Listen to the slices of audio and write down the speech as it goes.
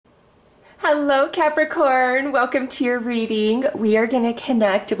Hello, Capricorn. Welcome to your reading. We are going to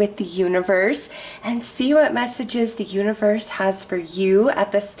connect with the universe and see what messages the universe has for you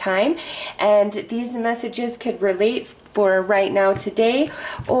at this time. And these messages could relate for right now today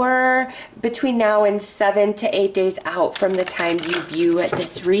or between now and 7 to 8 days out from the time you view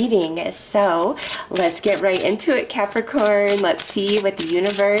this reading. So let's get right into it, Capricorn. Let's see what the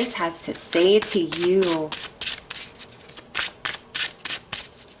universe has to say to you.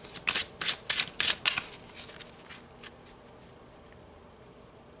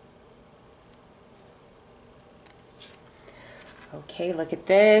 Okay, look at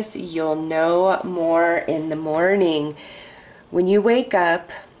this. You'll know more in the morning. When you wake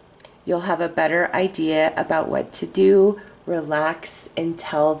up, you'll have a better idea about what to do. Relax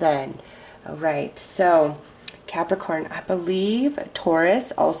until then. All right, so Capricorn, I believe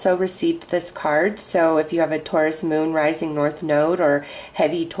Taurus also received this card. So if you have a Taurus moon rising north node or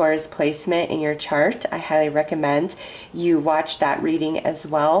heavy Taurus placement in your chart, I highly recommend you watch that reading as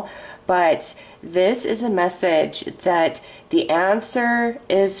well. But this is a message that the answer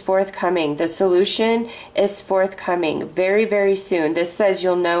is forthcoming. The solution is forthcoming very, very soon. This says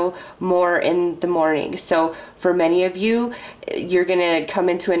you'll know more in the morning. So for many of you, you're going to come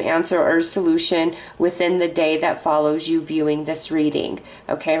into an answer or solution within the day that follows you viewing this reading.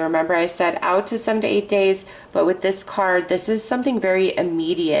 Okay, remember I said out to 7 to 8 days, but with this card, this is something very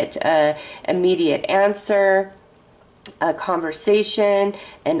immediate, immediate answer, a conversation,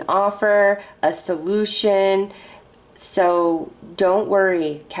 an offer, a solution. So don't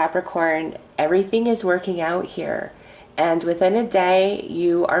worry, Capricorn, everything is working out here. And within a day,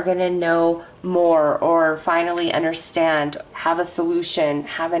 you are going to know more or finally understand, have a solution,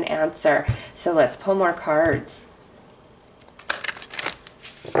 have an answer. So let's pull more cards.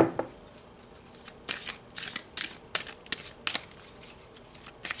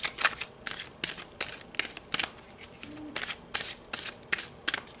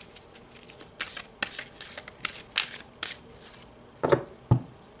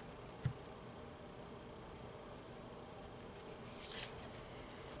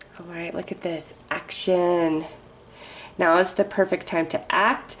 All right, look at this. Action. Now is the perfect time to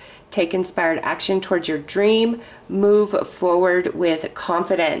act. Take inspired action towards your dream. Move forward with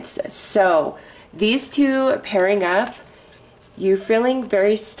confidence. So these two pairing up, you're feeling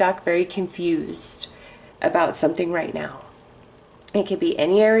very stuck, very confused about something right now. It could be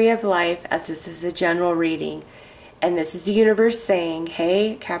any area of life, as this is a general reading. And this is the universe saying,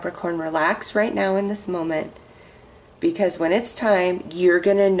 hey, Capricorn, relax right now in this moment. Because when it's time, you're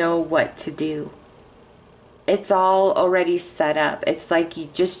going to know what to do. It's all already set up. It's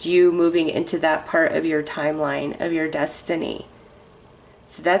like just you moving into that part of your timeline, of your destiny.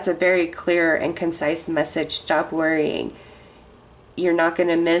 So that's a very clear and concise message. Stop worrying. You're not going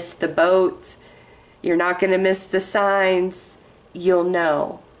to miss the boat. You're not going to miss the signs. You'll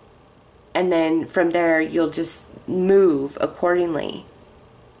know. And then from there, you'll just move accordingly.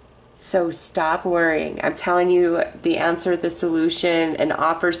 So stop worrying. I'm telling you the answer, the solution, an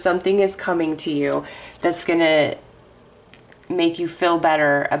offer, something is coming to you that's going to make you feel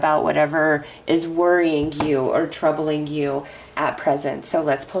better about whatever is worrying you or troubling you at present. So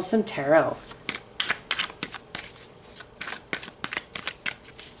let's pull some tarot.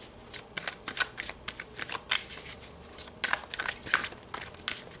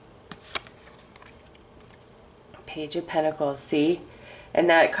 Page of Pentacles, see? And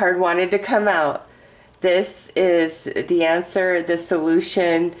that card wanted to come out. This is the answer, the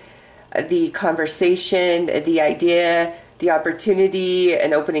solution, the conversation, the idea, the opportunity,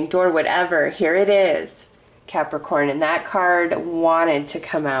 an opening door, whatever. Here it is, Capricorn. And that card wanted to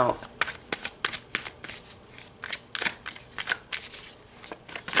come out.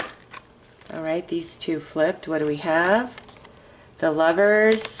 All right, these two flipped. What do we have? The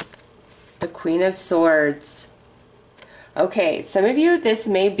Lovers, the Queen of Swords. Okay, some of you, this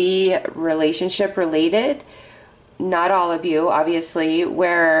may be relationship related. Not all of you, obviously,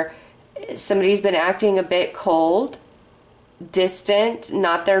 where somebody's been acting a bit cold, distant,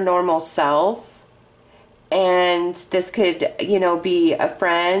 not their normal self. And this could, you know, be a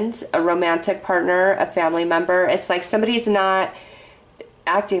friend, a romantic partner, a family member. It's like somebody's not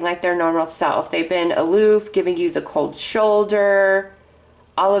acting like their normal self. They've been aloof, giving you the cold shoulder,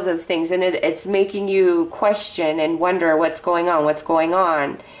 all of those things, and it's making you question and wonder what's going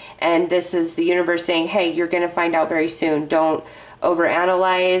on. And this is the universe saying, hey, you're going to find out very soon. Don't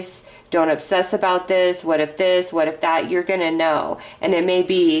overanalyze. Don't obsess about this. What if that? You're going to know. And it may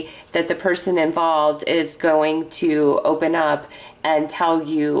be that the person involved is going to open up and tell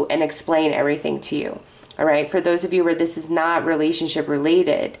you and explain everything to you. All right. For those of you where this is not relationship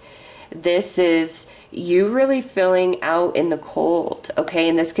related, This is you really feeling out in the cold, okay?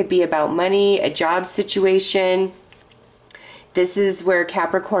 And this could be about money, a job situation. This is where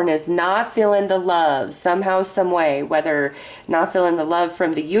Capricorn is not feeling the love somehow, some way, whether not feeling the love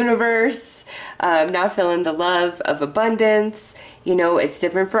from the universe, not feeling the love of abundance. You know, it's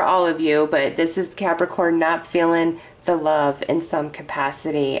different for all of you, but this is Capricorn not feeling the love in some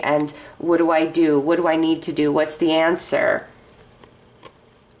capacity. And what do I do? What do I need to do? What's the answer?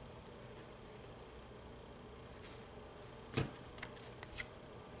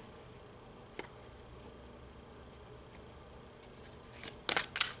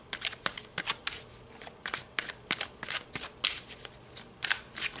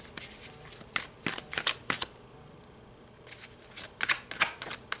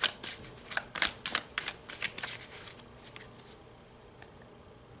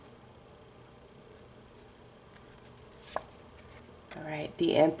 All right,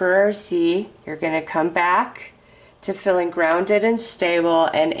 the Emperor, see, you're going to come back to feeling grounded and stable,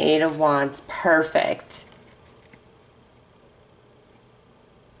 and Eight of Wands, perfect.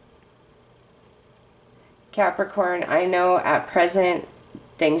 Capricorn, I know at present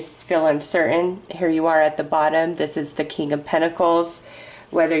things feel uncertain. Here you are at the bottom. This is the King of Pentacles.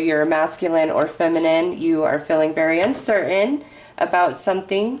 Whether you're masculine or feminine, you are feeling very uncertain about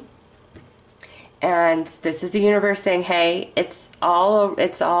something. And this is the universe saying, hey, it's all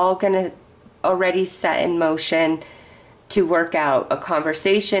gonna already set in motion to work out. A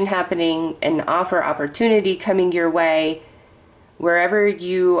conversation happening, an offer, opportunity coming your way. Wherever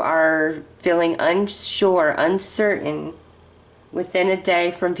you are feeling unsure, uncertain, within a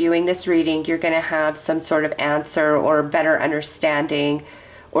day from viewing this reading, you're going to have some sort of answer or better understanding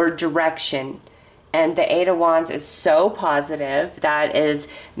or direction. And the Eight of Wands is so positive. That is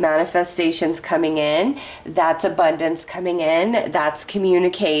manifestations coming in. That's abundance coming in. That's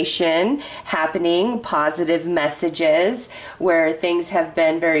communication happening. Positive messages where things have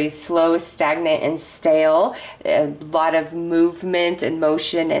been very slow, stagnant, and stale. A lot of movement and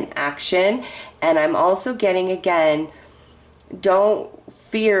motion and action. And I'm also getting, again, don't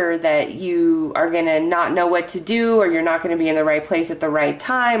fear that you are going to not know what to do, or you're not going to be in the right place at the right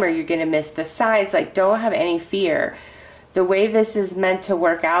time, or you're going to miss the signs. Like, don't have any fear. The way this is meant to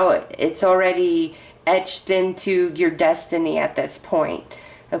work out, it's already etched into your destiny at this point.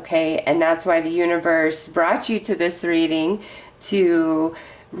 Okay, and that's why the universe brought you to this reading, to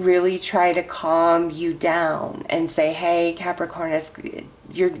really try to calm you down and say, hey, Capricorn,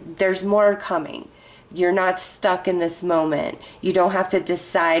 there's more coming. You're not stuck in this moment. You don't have to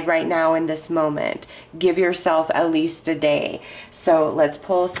decide right now in this moment. Give yourself at least a day. So let's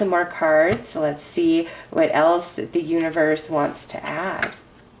pull some more cards. Let's see what else the universe wants to add.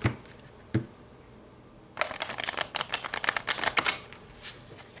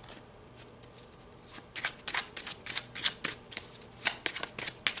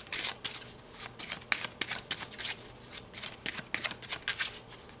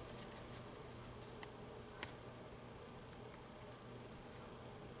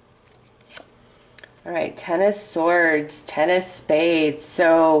 All right, Ten of Swords, Ten of Spades.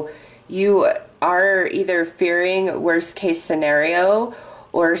 So you are either fearing worst case scenario,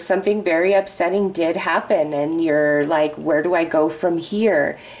 or something very upsetting did happen and you're like, where do I go from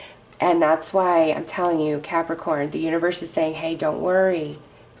here? And that's why I'm telling you, Capricorn, the universe is saying, hey, don't worry.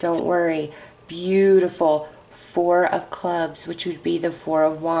 Don't worry. Beautiful Four of Clubs, which would be the Four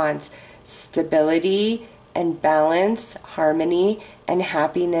of Wands. Stability and balance, harmony, and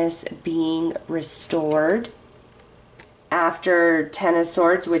happiness being restored after Ten of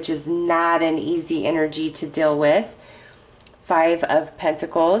Swords, which is not an easy energy to deal with. Five of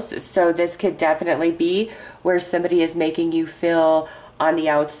Pentacles. So this could definitely be where somebody is making you feel on the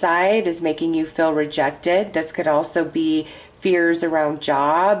outside, is making you feel rejected. This could also be fears around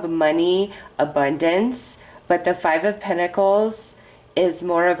job, money, abundance. But the Five of Pentacles is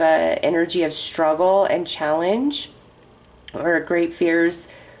more of an energy of struggle and challenge, or great fears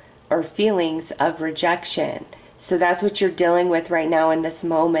or feelings of rejection. So that's what you're dealing with right now in this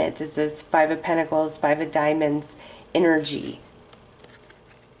moment, is this Five of Pentacles, Five of Diamonds energy.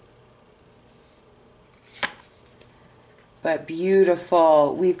 But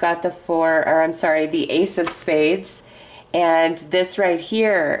beautiful. We've got the Ace of Spades. And this right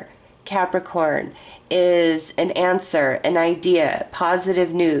here, Capricorn, is an answer, an idea,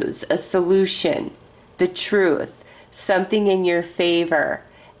 positive news, a solution, the truth, something in your favor,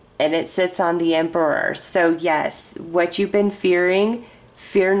 and it sits on the Emperor. So yes, what you've been fearing,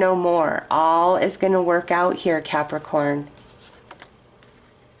 fear no more. All is going to work out here, Capricorn.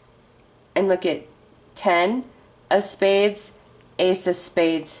 And look at 10 of Spades, Ace of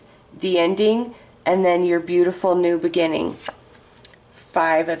Spades, the ending, and then your beautiful new beginning.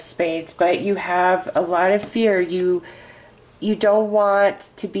 5 of Spades. But you have a lot of fear. You don't want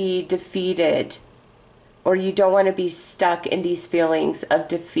to be defeated, or you don't want to be stuck in these feelings of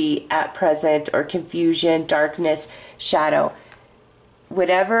defeat at present, or confusion, darkness, shadow.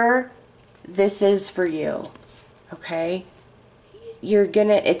 Whatever this is for you, okay?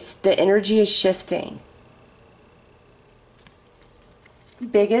 The energy is shifting.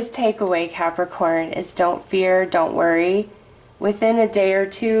 Biggest takeaway, Capricorn, is don't fear, don't worry. Within a day or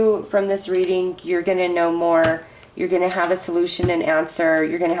two from this reading, you're going to know more. You're going to have a solution and answer.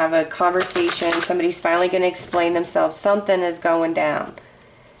 You're going to have a conversation. Somebody's finally going to explain themselves. Something is going down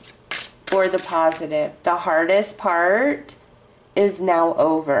for the positive. The hardest part is now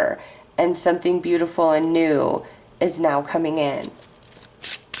over, and something beautiful and new is now coming in.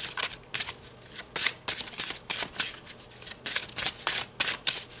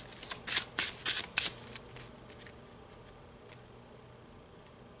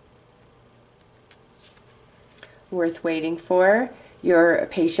 Worth waiting for. Your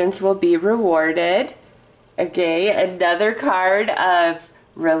patience will be rewarded. Okay, another card of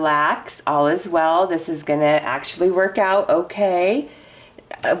relax, all is well. This is gonna actually work out okay.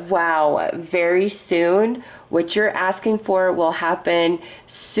 Wow, very soon. What you're asking for will happen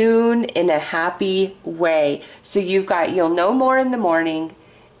soon in a happy way. So you'll know more in the morning.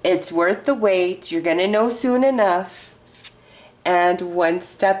 It's worth the wait. You're gonna know soon enough. And one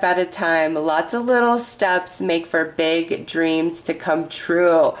step at a time. Lots of little steps make for big dreams to come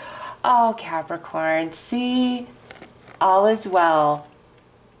true. Oh, Capricorn, see? All is well.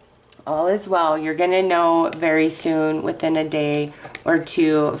 All is well. You're going to know very soon, within a day or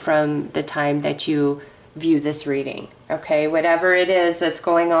two from the time that you view this reading. Okay, whatever it is that's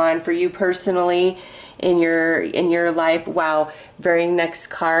going on for you personally in your life. Wow, very next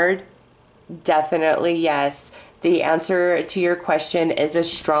card. Definitely yes. The answer to your question is a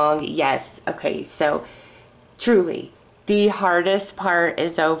strong yes. Okay, so truly, the hardest part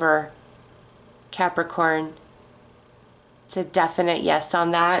is over, Capricorn. It's a definite yes on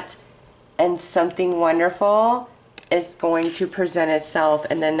that. And something wonderful is going to present itself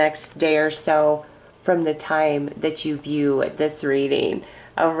in the next day or so from the time that you view this reading.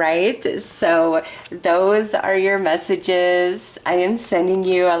 All right, so those are your messages. I am sending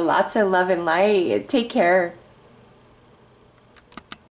you lots of love and light. Take care.